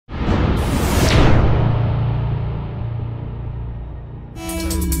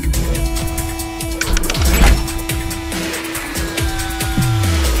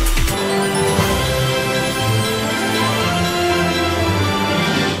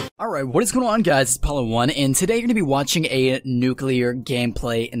Alright, what is going on, guys? It's Apollo1, and today you're going to be watching a nuclear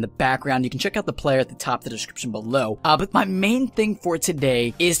gameplay in the background. You can check out the player at the top of the description below. But my main thing for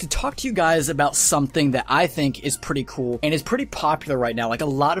today is to talk to you guys about something that I think is pretty cool and is pretty popular right now. Like, a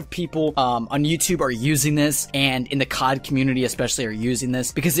lot of people on YouTube are using this, and in the COD community especially are using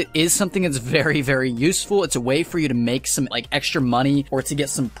this, because it is something that's very, very useful. It's a way for you to make some, like, extra money or to get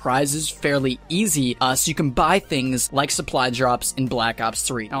some prizes fairly easy, so you can buy things like supply drops in Black Ops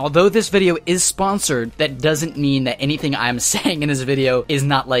 3. Now, although this video is sponsored, that doesn't mean that anything I'm saying in this video is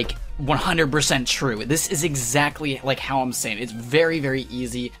not, like, 100% true. This is exactly like how I'm saying it. It's very, very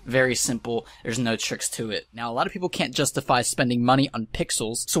easy, very simple. There's no tricks to it. Now, a lot of people can't justify spending money on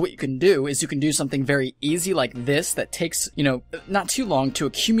pixels, so what you can do is you can do something very easy like this that takes, you know, not too long to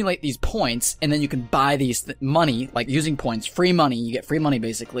accumulate these points, and then you can buy these money, like using points, free money. You get free money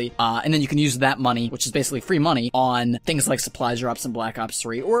basically, and then you can use that money, which is basically free money, on things like supply drops in Black Ops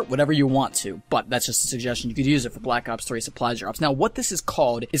 3 or whatever you want to. But that's just a suggestion. You could use it for Black Ops 3 supply drops. Now, what this is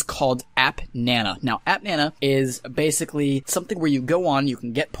called App Nana. Now, App Nana is basically something where you go on, you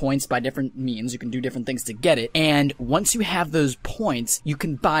can get points by different means, you can do different things to get it, and once you have those points, you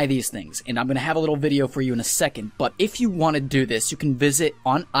can buy these things. And I'm going to have a little video for you in a second, but if you want to do this, you can visit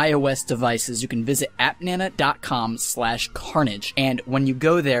on iOS devices, you can visit appnana.com/carnage, and when you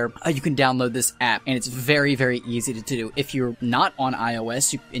go there, you can download this app, and it's very, very easy to do. If you're not on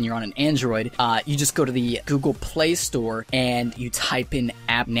iOS and you're on an Android, you just go to the Google Play Store and you type in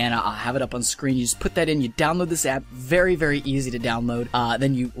App Nana. I'll have it up on screen. You just put that in, you download this app, very, very easy to download,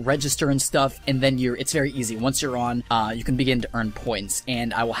 then you register and stuff, and then it's very easy. Once you're on, you can begin to earn points,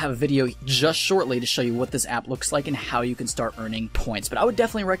 and I will have a video just shortly to show you what this app looks like and how you can start earning points. But I would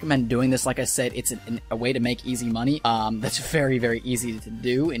definitely recommend doing this. Like I said, it's a way to make easy money, that's very, very easy to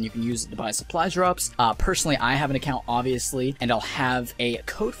do, and you can use it to buy supply drops. Personally, I have an account, obviously, and I'll have a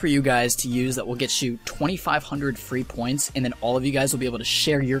code for you guys to use that will get you 2,500 free points, and then all of you guys will be able to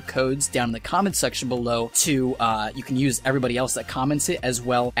share your codes down in the comment section below to, you can use everybody else that comments it, as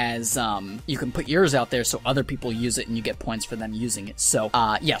well as, you can put yours out there so other people use it and you get points for them using it. So,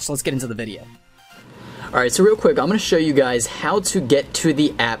 yeah, so let's get into the video. Alright, so real quick, I'm going to show you guys how to get to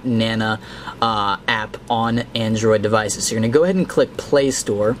the App Nana app on Android devices. So you're going to go ahead and click Play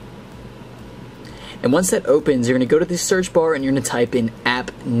Store. And once that opens, you're going to go to the search bar and you're going to type in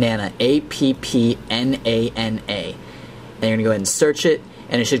App Nana, A-P-P-N-A-N-A. And you're going to go ahead and search it,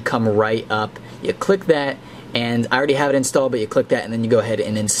 and it should come right up. You click that, and I already have it installed, but you click that, and then you go ahead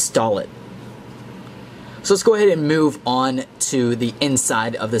and install it. So let's go ahead and move on to the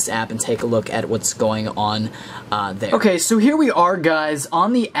inside of this app and take a look at what's going on there. Okay, so here we are, guys,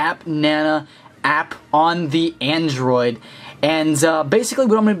 on the App Nana app on the Android. And basically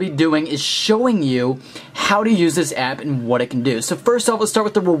what I'm going to be doing is showing you how to use this app and what it can do. So first off, let's start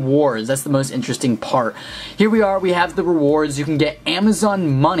with the rewards. That's the most interesting part. Here we are, we have the rewards. You can get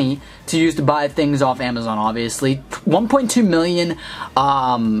Amazon money to use to buy things off Amazon, obviously. 1.2 million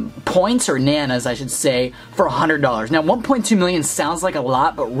points, or nanas, I should say, for $100. Now, 1.2 million sounds like a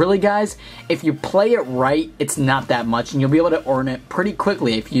lot, but really, guys, if you play it right, it's not that much, and you'll be able to earn it pretty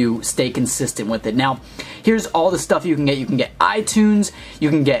quickly if you stay consistent with it. Now, here's all the stuff you can get. You can get iTunes, you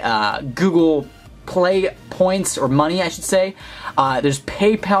can get Google Play points, or money, I should say. There's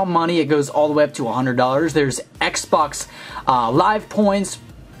PayPal money, it goes all the way up to $100. There's Xbox Live points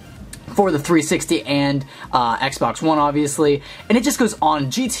for the 360 and Xbox One, obviously. And it just goes on.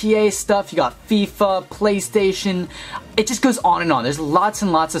 GTA stuff, you got FIFA, PlayStation, it just goes on and on. There's lots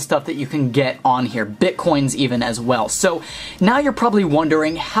and lots of stuff that you can get on here. Bitcoins even as well. So now you're probably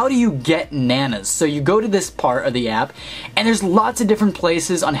wondering, how do you get nanas? So you go to this part of the app, and there's lots of different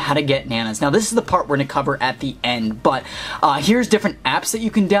places on how to get nanas. Now this is the part we're going to cover at the end, but here's different apps that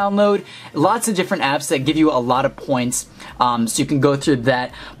you can download. Lots of different apps that give you a lot of points, so you can go through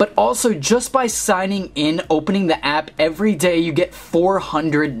that. But also, just by signing in, opening the app every day, you get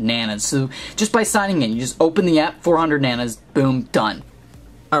 400 nanas. So just by signing in, you just open the app, 400 nanas, boom, done.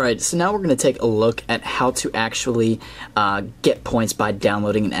 Alright, so now we're going to take a look at how to actually get points by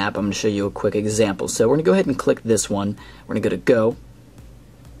downloading an app. I'm going to show you a quick example. So we're going to go ahead and click this one. We're going to go to Go.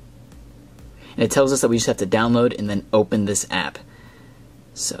 And it tells us that we just have to download and then open this app.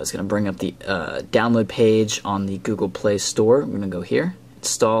 So it's going to bring up the download page on the Google Play Store. We're going to go here,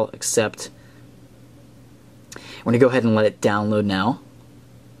 install, accept. We're going to go ahead and let it download now.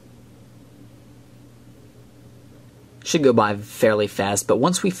 Should go by fairly fast, but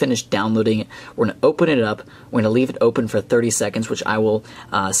once we finish downloading it, we're going to open it up. We're going to leave it open for 30 seconds, which I will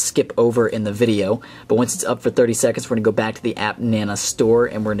skip over in the video. But once it's up for 30 seconds, we're going to go back to the App Nana store,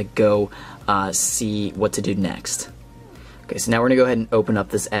 and we're going to go see what to do next. Okay, so now we're gonna go ahead and open up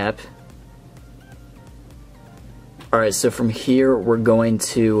this app. Alright, so from here we're going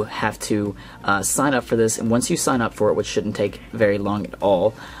to have to sign up for this, and once you sign up for it, which shouldn't take very long at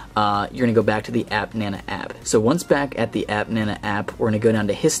all, you're going to go back to the App Nana app. So once back at the App Nana app, we're going to go down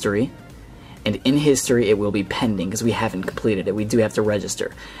to History, and in History it will be pending because we haven't completed it. We do have to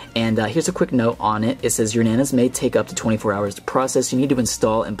register. And here's a quick note on it. It says your Nanas may take up to 24 hours to process. You need to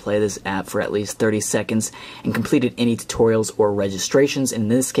install and play this app for at least 30 seconds and completed any tutorials or registrations. In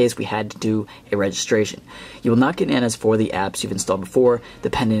this case, we had to do a registration. You will not get Nanas for the apps you've installed before. The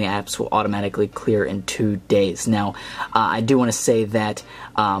pending apps will automatically clear in 2 days. Now, I do want to say that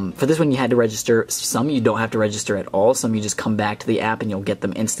for this one you had to register. Some you don't have to register at all. Some you just come back to the app and you'll get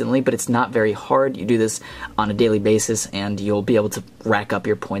them instantly, but it's not very hard. You do this on a daily basis and you'll be able to rack up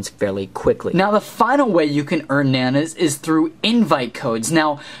your points fairly quickly. Now the final way you can earn Nanas is through invite codes.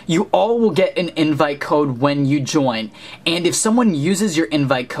 Now you all will get an invite code when you join, and if someone uses your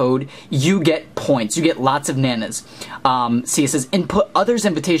invite code you get points. You get lots of Nanas. See, it says input others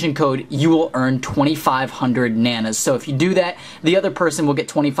invitation code, you will earn 2,500 Nanas. So if you do that, the other person will get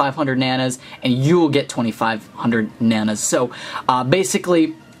 2,500 Nanas and you will get 2,500 Nanas. So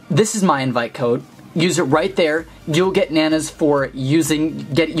basically this is my invite code. Use it right there. You'll get Nanas for using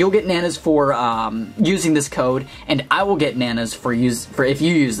using this code, and I will get Nanas for if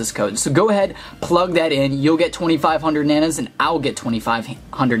you use this code. So go ahead, plug that in. You'll get 2,500 Nanas, and I'll get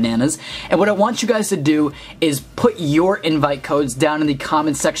 2,500 Nanas. And what I want you guys to do is put your invite codes down in the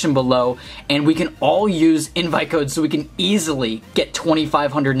comment section below, and we can all use invite codes so we can easily get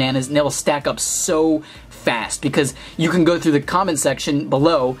 2,500 Nanas, and they'll stack up so fast because you can go through the comment section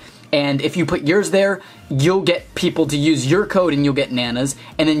below. And if you put yours there, you'll get people to use your code and you'll get Nanas,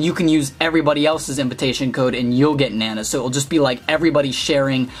 and then you can use everybody else's invitation code and you'll get Nanas. So it'll just be like everybody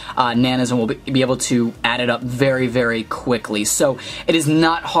sharing Nanas, and we'll be able to add it up very, very quickly. So it is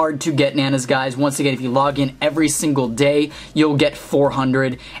not hard to get Nanas, guys. Once again, if you log in every single day, you'll get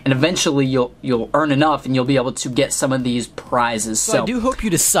 400, and eventually you'll earn enough and you'll be able to get some of these prizes. So I do hope you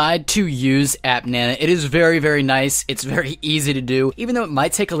decide to use App Nana. It is very, very nice. It's very easy to do. Even though it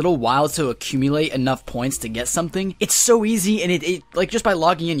might take a little while to accumulate enough points to get something, it's so easy, and it like just by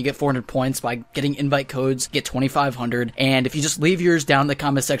logging in you get 400 points. By getting invite codes get 2,500, and if you just leave yours down in the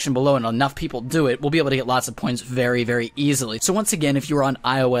comment section below and enough people do it, we'll be able to get lots of points very, very easily. So once again, if you're on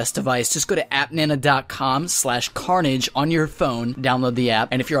iOS device, just go to appnana.com/carnage on your phone, download the app,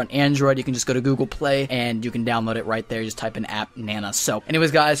 and if you're on Android, you can just go to Google Play and you can download it right there. Just type in App Nana. So anyways,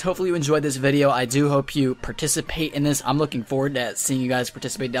 guys, hopefully you enjoyed this video. I do hope you participate in this. I'm looking forward to seeing you guys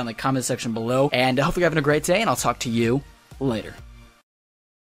participate down in the comment section below, and hopefully you're having a great day, and I'll talk to you later.